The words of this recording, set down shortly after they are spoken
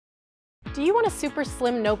Do you want a super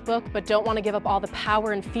slim notebook but don't want to give up all the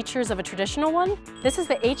power and features of a traditional one? This is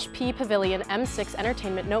the HP Pavillion M6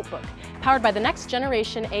 Entertainment Notebook, powered by the next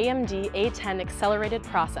generation AMD A10 accelerated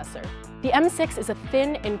processor. The M6 is a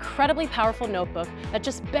thin, incredibly powerful notebook that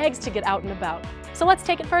just begs to get out and about. So let's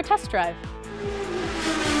take it for a test drive.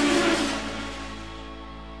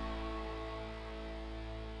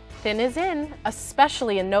 Thin is in,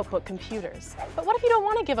 especially in notebook computers. But what if you don't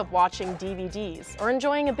want to give up watching DVDs, or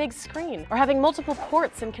enjoying a big screen, or having multiple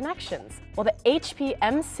ports and connections? Well, the HP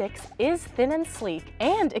M6 is thin and sleek,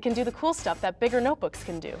 and it can do the cool stuff that bigger notebooks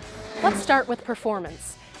can do. Let's start with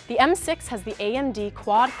performance. The M6 has the AMD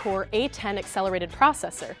quad-core A10 accelerated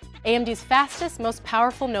processor, AMD's fastest, most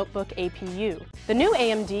powerful notebook APU. The new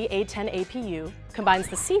AMD A10 APU combines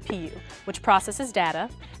the CPU, which processes data,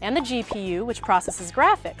 and the GPU, which processes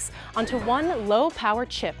graphics, onto one low-power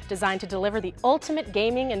chip designed to deliver the ultimate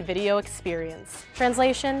gaming and video experience.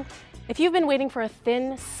 Translation: if you've been waiting for a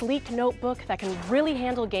thin, sleek notebook that can really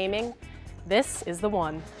handle gaming, this is the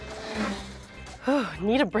one.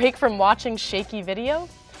 Need a break from watching shaky video?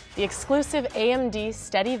 The exclusive AMD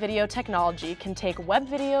Steady Video technology can take web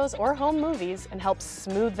videos or home movies and help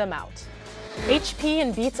smooth them out. HP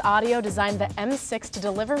and Beats Audio designed the M6 to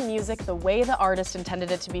deliver music the way the artist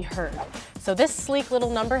intended it to be heard. So this sleek little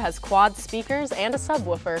number has quad speakers and a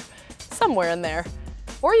subwoofer, somewhere in there.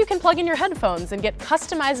 Or you can plug in your headphones and get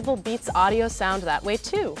customizable Beats Audio sound that way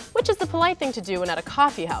too, which is the polite thing to do when at a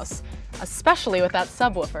coffee house, especially with that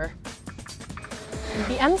subwoofer.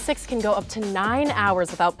 The M6 can go up to 9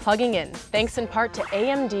 hours without plugging in, thanks in part to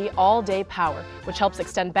AMD all-day power, which helps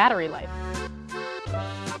extend battery life.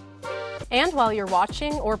 And while you're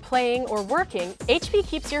watching, or playing, or working, HP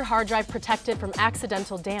keeps your hard drive protected from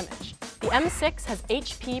accidental damage. The M6 has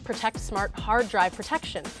HP Protect Smart hard drive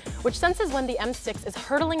protection, which senses when the M6 is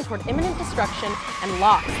hurtling toward imminent destruction and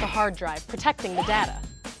locks the hard drive, protecting the data.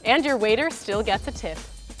 And your waiter still gets a tip.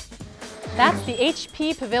 That's the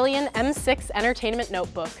HP Pavillion M6 Entertainment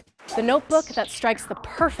Notebook. The notebook that strikes the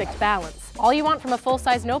perfect balance. All you want from a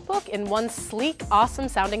full-size notebook in one sleek,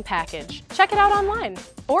 awesome-sounding package. Check it out online,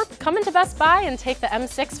 or come into Best Buy and take the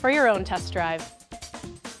M6 for your own test drive.